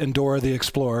Tales and Dora the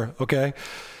Explorer, okay?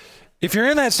 If you're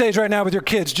in that stage right now with your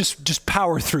kids, just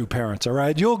power through, parents, all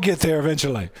right? You'll get there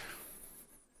eventually.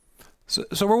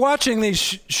 So we're watching these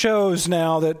shows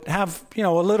now that have, a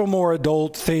little more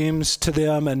adult themes to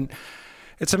them. And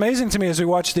it's amazing to me as we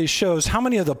watch these shows how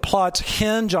many of the plots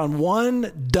hinge on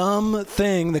one dumb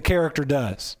thing the character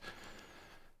does.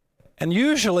 And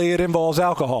usually it involves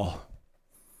alcohol.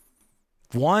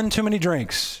 One too many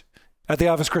drinks at the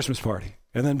office Christmas party.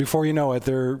 And then before you know it,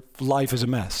 their life is a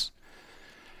mess.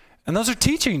 And those are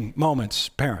teaching moments,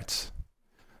 parents.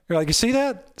 You're like, you see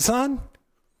that, son?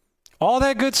 All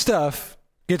that good stuff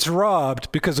gets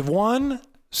robbed because of one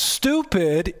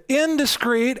stupid,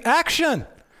 indiscreet action.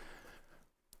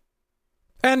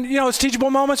 And, it's teachable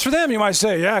moments for them. You might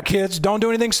say, yeah, kids, don't do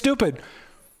anything stupid.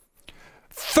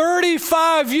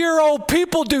 35-year-old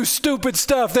people do stupid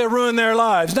stuff that ruin their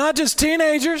lives, not just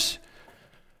teenagers.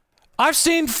 I've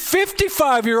seen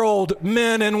 55-year-old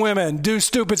men and women do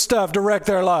stupid stuff to wreck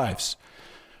their lives.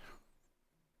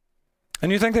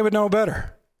 And you think they would know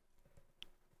better.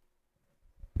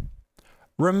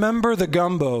 Remember the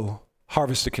gumbo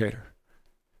harvesticator.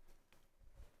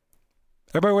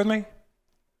 Everybody with me?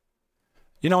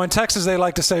 In Texas, they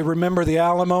like to say, remember the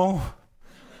Alamo.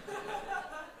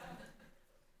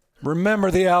 Remember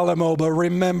the Alamo, but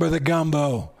remember the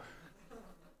gumbo.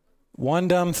 One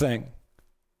dumb thing.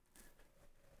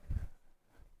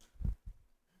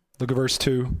 Look at verse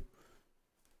 2.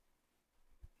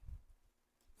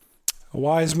 A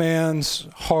wise man's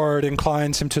heart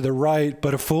inclines him to the right,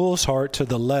 but a fool's heart to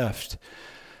the left.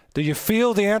 Do you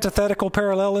feel the antithetical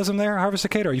parallelism there,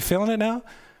 harvesticator? Are you feeling it now?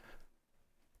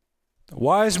 A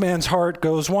wise man's heart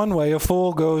goes one way, a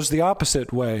fool goes the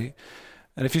opposite way.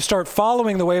 And if you start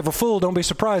following the way of a fool, don't be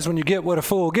surprised when you get what a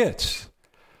fool gets.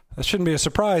 That shouldn't be a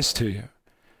surprise to you.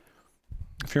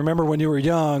 If you remember when you were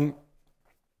young,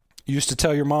 you used to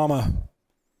tell your mama,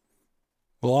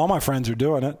 well, all my friends are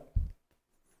doing it.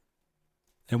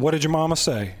 And what did your mama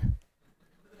say?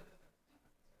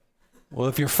 Well,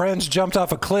 if your friends jumped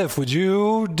off a cliff, would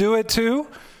you do it too?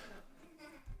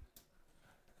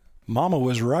 Mama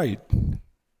was right.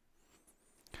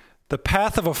 The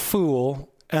path of a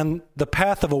fool and the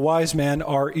path of a wise man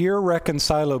are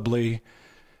irreconcilably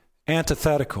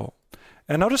antithetical.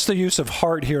 And notice the use of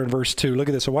heart here in verse 2. Look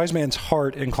at this. A wise man's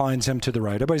heart inclines him to the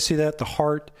right. Everybody see that? The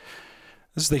heart.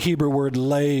 This is the Hebrew word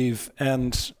lave,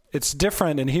 and it's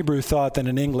different in Hebrew thought than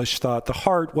in English thought. The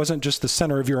heart wasn't just the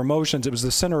center of your emotions, it was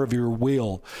the center of your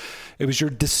will. It was your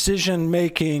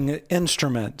decision-making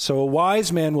instrument. So a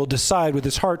wise man will decide with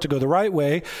his heart to go the right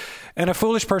way, and a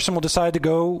foolish person will decide to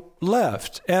go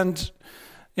left. And,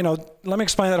 let me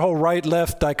explain that whole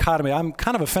right-left dichotomy. I'm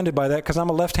kind of offended by that because I'm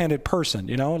a left-handed person,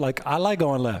 I like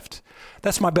going left.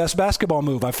 That's my best basketball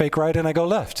move. I fake right and I go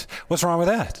left. What's wrong with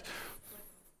that?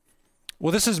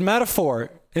 Well, this is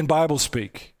metaphor in Bible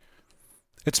speak.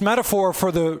 It's metaphor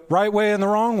for the right way and the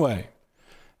wrong way.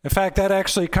 In fact, that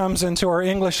actually comes into our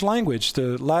English language.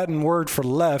 The Latin word for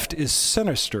left is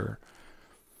sinister.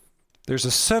 There's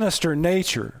a sinister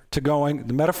nature to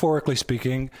going, metaphorically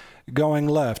speaking, going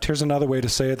left. Here's another way to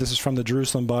say it. This is from the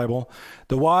Jerusalem Bible.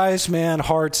 The wise man's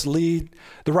heart leads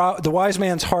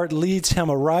him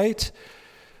aright.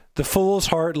 The fool's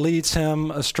heart leads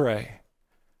him astray.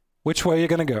 Which way are you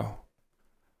going to go?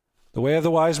 The way of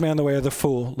the wise man, the way of the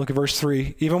fool. Look at verse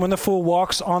 3. Even when the fool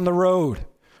walks on the road,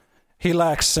 he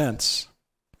lacks sense.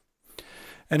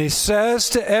 And he says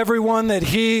to everyone that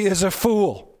he is a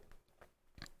fool.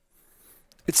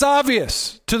 It's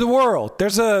obvious to the world.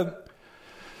 There's an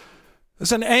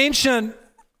ancient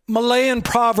Malayan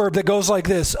proverb that goes like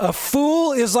this. A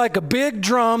fool is like a big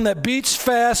drum that beats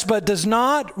fast but does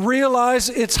not realize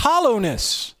its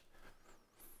hollowness.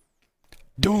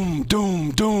 Doom,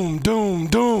 doom, doom, doom,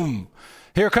 doom.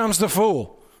 Here comes the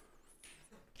fool.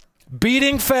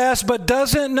 Beating fast, but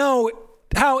doesn't know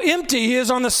how empty he is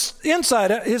on the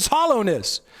inside, his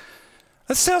hollowness.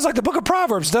 That sounds like the book of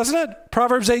Proverbs, doesn't it?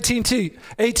 Proverbs 18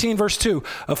 verse 2.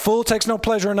 A fool takes no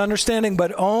pleasure in understanding,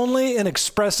 but only in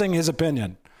expressing his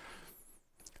opinion.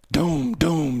 Doom,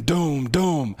 doom, doom,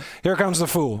 doom. Here comes the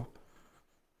fool.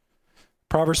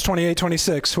 Proverbs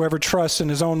 28:26. Whoever trusts in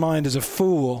his own mind is a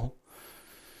fool,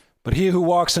 but he who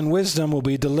walks in wisdom will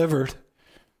be delivered.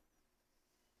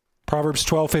 Proverbs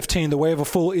 12:15, the way of a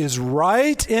fool is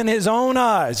right in his own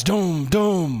eyes. Doom,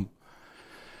 doom.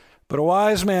 But a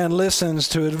wise man listens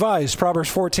to advice. Proverbs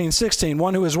 14:16,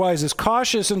 one who is wise is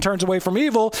cautious and turns away from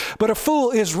evil, but a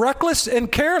fool is reckless and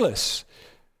careless.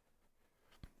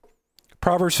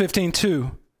 Proverbs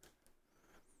 15:2,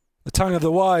 The tongue of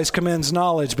the wise commends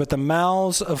knowledge, but the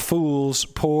mouths of fools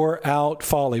pour out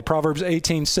folly. Proverbs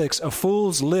 18:6, a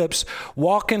fool's lips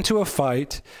walk into a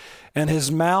fight, and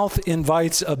his mouth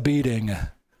invites a beating.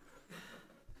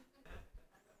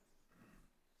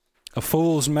 A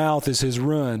fool's mouth is his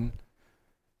ruin,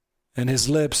 and his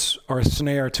lips are a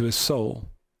snare to his soul.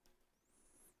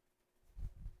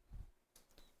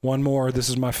 One more, this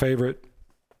is my favorite.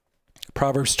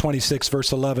 Proverbs 26,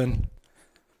 verse 11.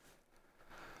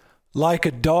 Like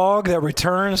a dog that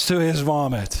returns to his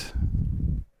vomit.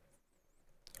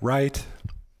 Right?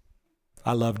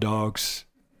 I love dogs,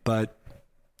 but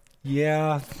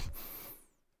yeah.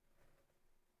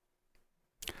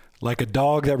 Like a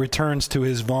dog that returns to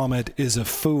his vomit is a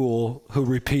fool who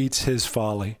repeats his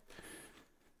folly.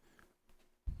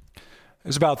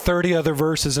 There's about 30 other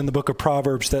verses in the book of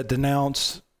Proverbs that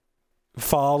denounce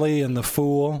folly and the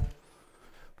fool.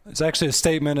 There's actually a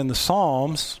statement in the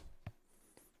Psalms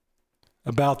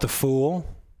about the fool,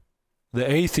 the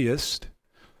atheist.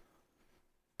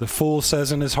 The fool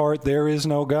says in his heart, there is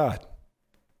no God.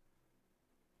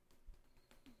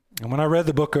 And when I read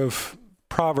the book of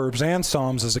Proverbs and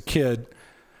Psalms as a kid,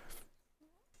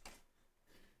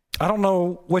 I don't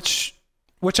know which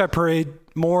I prayed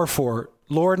more for.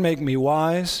 Lord, make me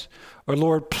wise, or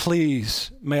Lord, please,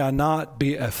 may I not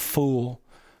be a fool,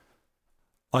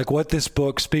 like what this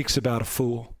book speaks about a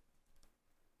fool.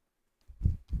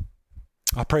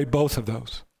 I prayed both of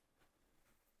those.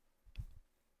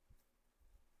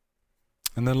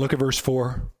 And then look at verse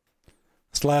 4.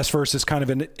 This last verse is kind of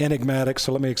enigmatic,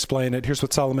 so let me explain it. Here's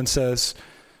what Solomon says.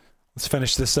 Let's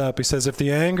finish this up. He says, if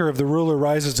the anger of the ruler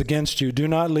rises against you, do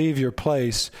not leave your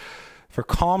place, for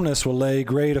calmness will lay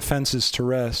great offenses to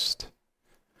rest.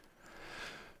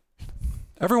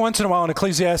 Every once in a while in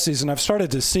Ecclesiastes, and I've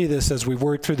started to see this as we've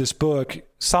worked through this book,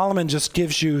 Solomon just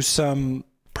gives you some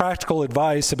practical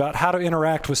advice about how to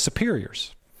interact with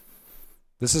superiors.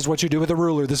 This is what you do with a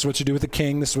ruler. This is what you do with a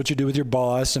king. This is what you do with your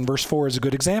boss. And verse 4 is a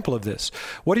good example of this.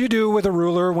 What do you do with a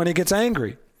ruler when he gets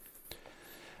angry?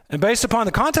 And based upon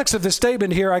the context of this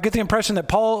statement here, I get the impression that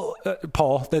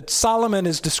that Solomon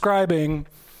is describing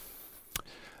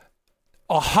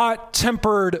a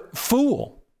hot-tempered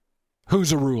fool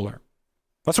who's a ruler.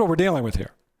 That's what we're dealing with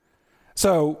here.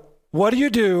 So what do you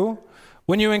do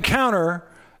when you encounter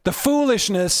the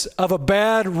foolishness of a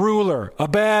bad ruler, a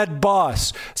bad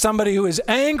boss, somebody who is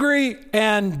angry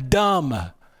and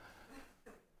dumb?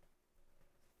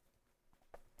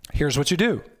 Here's what you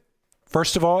do.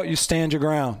 First of all, you stand your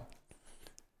ground.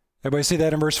 Everybody see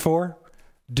that in verse 4?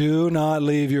 Do not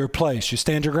leave your place. You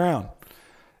stand your ground.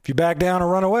 If you back down or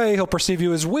run away, he'll perceive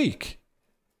you as weak.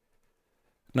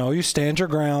 No, you stand your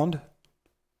ground,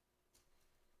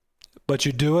 but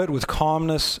you do it with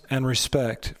calmness and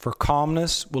respect, for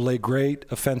calmness will lay great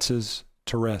offenses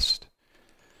to rest.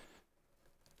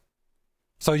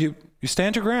 So you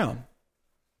stand your ground.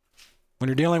 When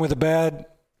you're dealing with a bad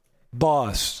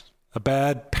boss, a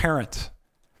bad parent,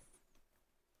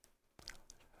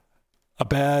 a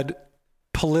bad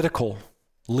political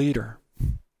leader,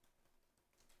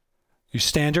 you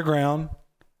stand your ground,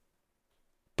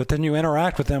 but then you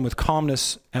interact with them with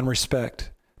calmness and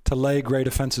respect to lay great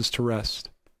offenses to rest.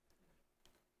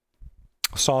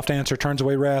 A soft answer turns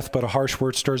away wrath, but a harsh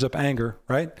word stirs up anger,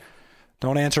 right?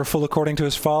 Don't answer a fool according to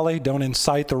his folly. Don't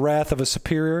incite the wrath of a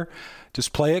superior.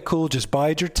 Just play it cool. Just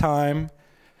bide your time,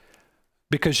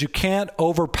 because you can't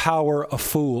overpower a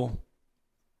fool.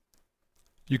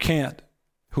 You can't,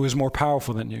 who is more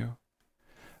powerful than you.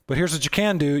 But here's what you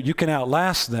can do. You can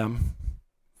outlast them.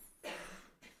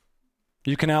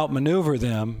 You can outmaneuver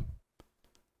them.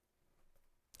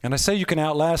 And I say you can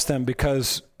outlast them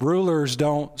because rulers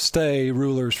don't stay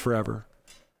rulers forever.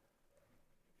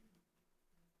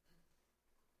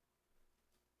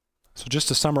 So just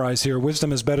to summarize here,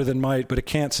 wisdom is better than might, but it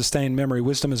can't sustain memory.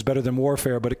 Wisdom is better than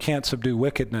warfare, but it can't subdue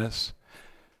wickedness.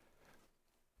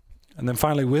 And then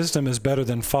finally, wisdom is better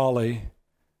than folly,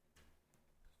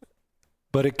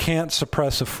 but it can't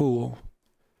suppress a fool.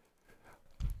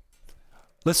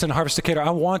 Listen, Harvest Decatur, I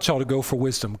want y'all to go for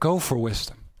wisdom. Go for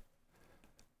wisdom.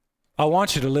 I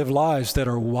want you to live lives that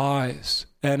are wise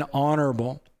and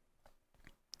honorable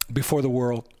before the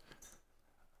world.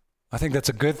 I think that's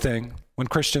a good thing when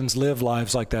Christians live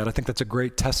lives like that. I think that's a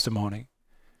great testimony.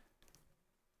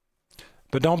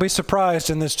 But don't be surprised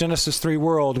in this Genesis 3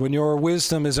 world when your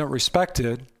wisdom isn't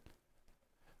respected,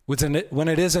 when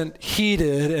it isn't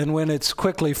heeded, and when it's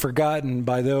quickly forgotten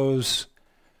by those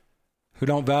who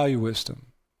don't value wisdom.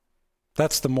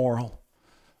 That's the moral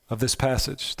of this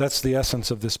passage. That's the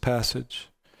essence of this passage.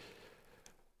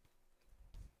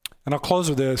 And I'll close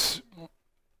with this.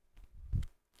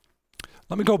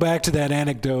 Let me go back to that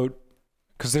anecdote,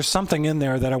 because there's something in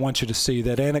there that I want you to see,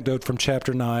 that anecdote from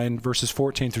chapter 9, verses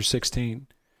 14 through 16.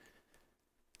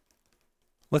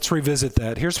 Let's revisit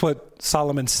that. Here's what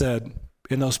Solomon said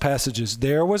in those passages.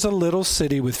 There was a little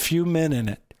city with few men in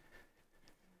it,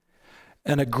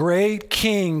 and a great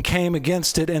king came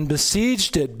against it and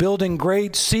besieged it, building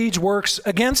great siege works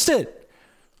against it.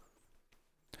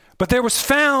 But there was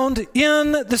found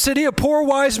in the city a poor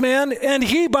wise man, and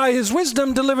he by his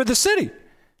wisdom delivered the city.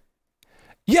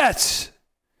 Yet,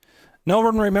 no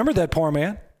one remembered that poor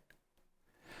man.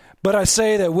 But I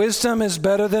say that wisdom is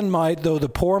better than might, though the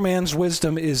poor man's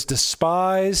wisdom is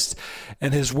despised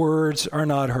and his words are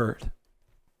not heard.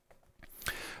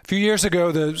 A few years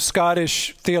ago, the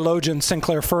Scottish theologian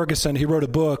Sinclair Ferguson, he wrote a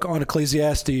book on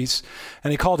Ecclesiastes,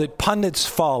 and he called it Pundit's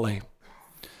Folly.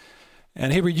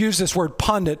 And he would use this word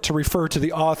pundit to refer to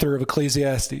the author of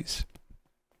Ecclesiastes.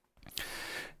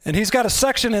 And he's got a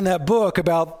section in that book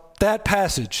about that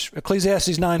passage,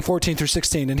 Ecclesiastes 9, 14 through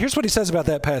 16. And here's what he says about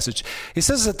that passage. He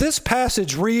says that this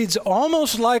passage reads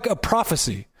almost like a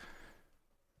prophecy.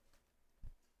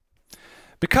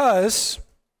 Because,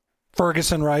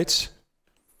 Ferguson writes,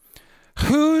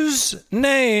 whose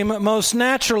name most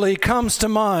naturally comes to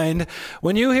mind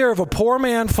when you hear of a poor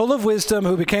man full of wisdom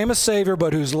who became a savior,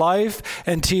 but whose life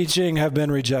and teaching have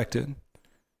been rejected?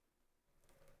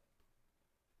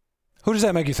 Who does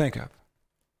that make you think of?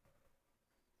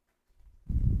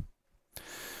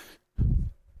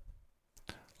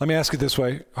 Let me ask it this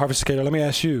way, Harvest Decatur, let me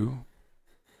ask you,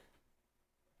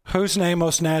 whose name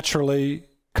most naturally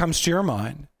comes to your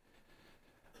mind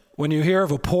when you hear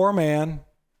of a poor man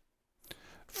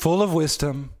full of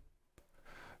wisdom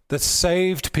that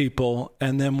saved people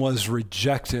and then was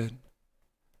rejected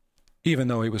even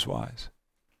though he was wise?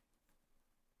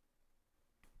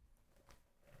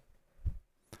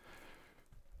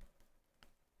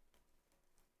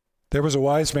 There was a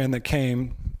wise man that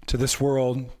came to this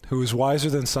world who was wiser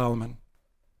than Solomon.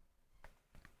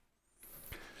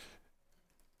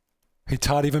 He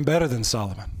taught even better than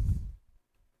Solomon.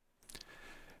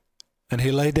 And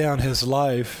he laid down his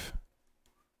life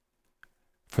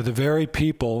for the very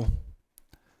people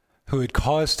who had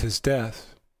caused his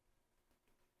death.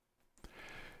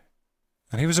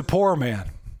 And he was a poor man,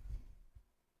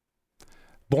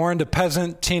 born to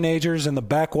peasant teenagers in the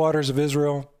backwaters of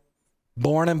Israel,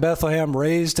 born in Bethlehem,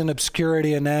 raised in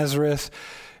obscurity in Nazareth.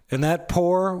 And that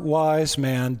poor, wise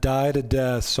man died a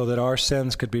death so that our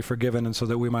sins could be forgiven and so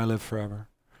that we might live forever.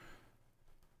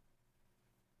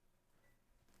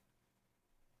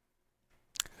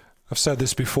 I've said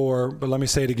this before, but let me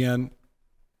say it again.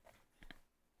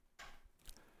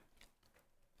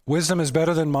 Wisdom is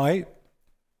better than might.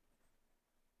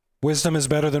 Wisdom is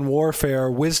better than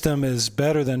warfare. Wisdom is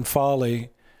better than folly.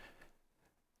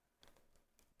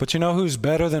 But you know who's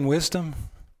better than wisdom?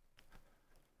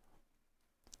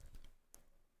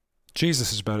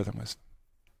 Jesus is better than wisdom.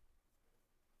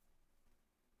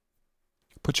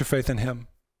 Put your faith in him.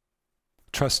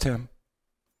 Trust him.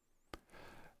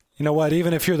 You know what?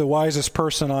 Even if you're the wisest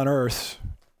person on earth,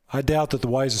 I doubt that the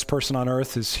wisest person on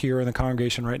earth is here in the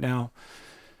congregation right now.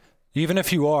 Even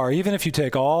if you are, even if you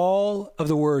take all of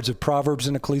the words of Proverbs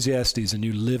and Ecclesiastes and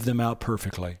you live them out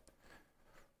perfectly,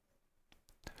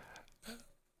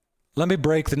 let me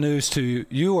break the news to you.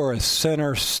 You are a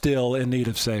sinner still in need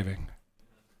of saving.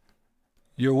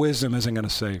 Your wisdom isn't going to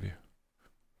save you.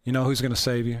 You know who's going to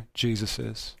save you? Jesus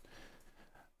is.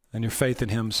 And your faith in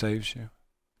him saves you.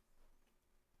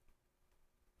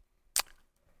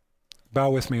 Bow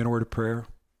with me in a word of prayer.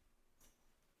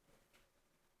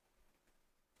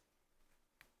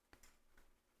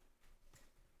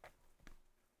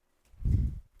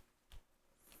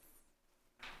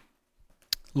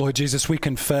 Lord Jesus, we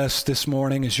confess this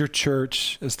morning as your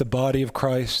church, as the body of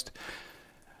Christ,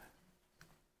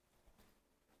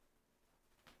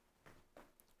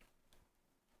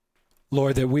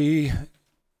 Lord, that we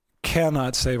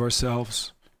cannot save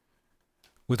ourselves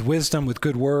with wisdom, with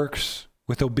good works,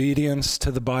 with obedience to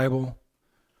the Bible.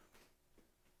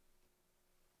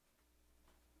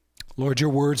 Lord, your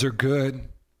words are good,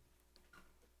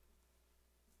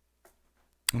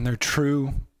 and they're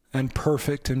true and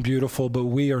perfect and beautiful, but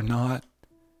we are not.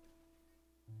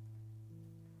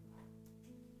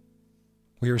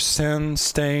 We are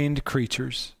sin-stained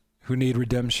creatures who need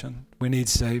redemption. We need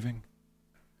saving.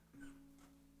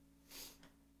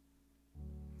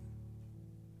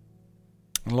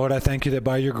 And Lord, I thank you that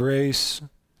by your grace,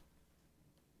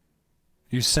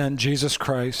 you sent Jesus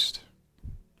Christ,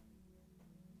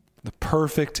 the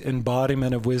perfect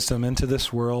embodiment of wisdom, into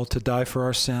this world to die for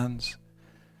our sins.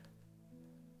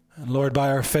 And Lord, by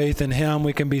our faith in Him,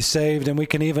 we can be saved and we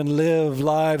can even live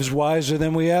lives wiser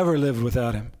than we ever lived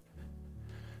without Him.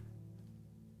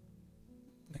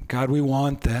 And God, we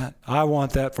want that. I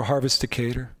want that for Harvest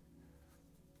Decatur.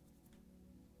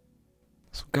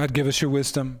 So God, give us your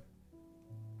wisdom.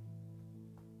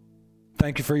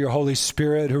 Thank you for your Holy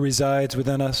Spirit who resides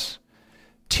within us,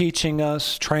 teaching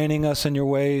us, training us in your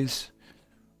ways,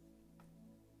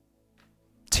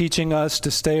 teaching us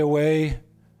to stay away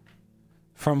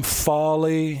from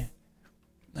folly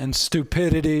and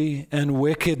stupidity and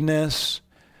wickedness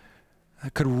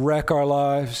that could wreck our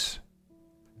lives.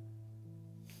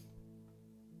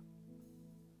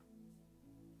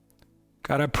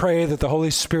 God, I pray that the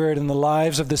Holy Spirit in the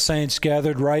lives of the saints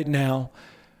gathered right now,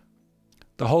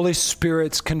 the Holy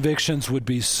Spirit's convictions would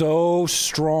be so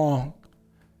strong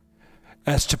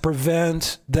as to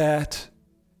prevent that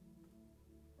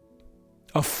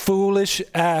a foolish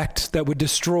act that would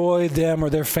destroy them or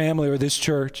their family or this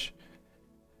church.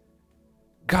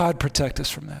 God, protect us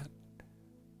from that.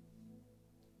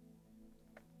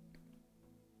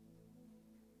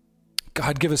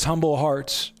 God, give us humble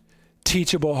hearts,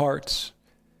 teachable hearts,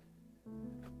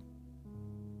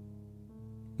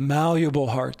 malleable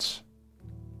hearts,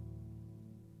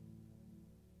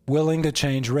 willing to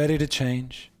change, ready to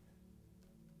change,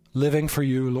 living for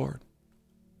you, Lord.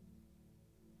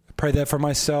 I pray that for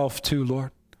myself too,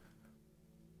 Lord.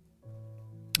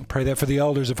 I pray that for the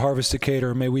elders of Harvest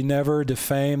Decatur. May we never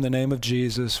defame the name of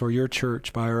Jesus or your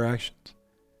church by our actions.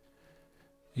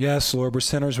 Yes, Lord, we're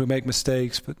sinners, we make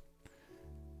mistakes, but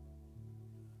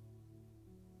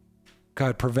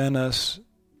God, prevent us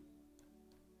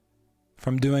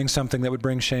from doing something that would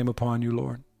bring shame upon you,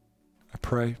 Lord. I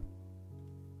pray.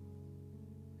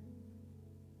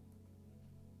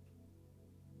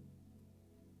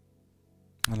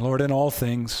 And Lord, in all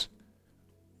things,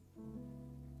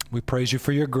 we praise you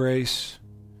for your grace.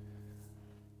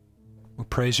 We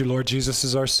praise you, Lord Jesus,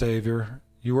 as our Savior.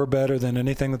 You are better than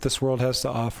anything that this world has to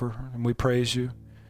offer, and we praise you.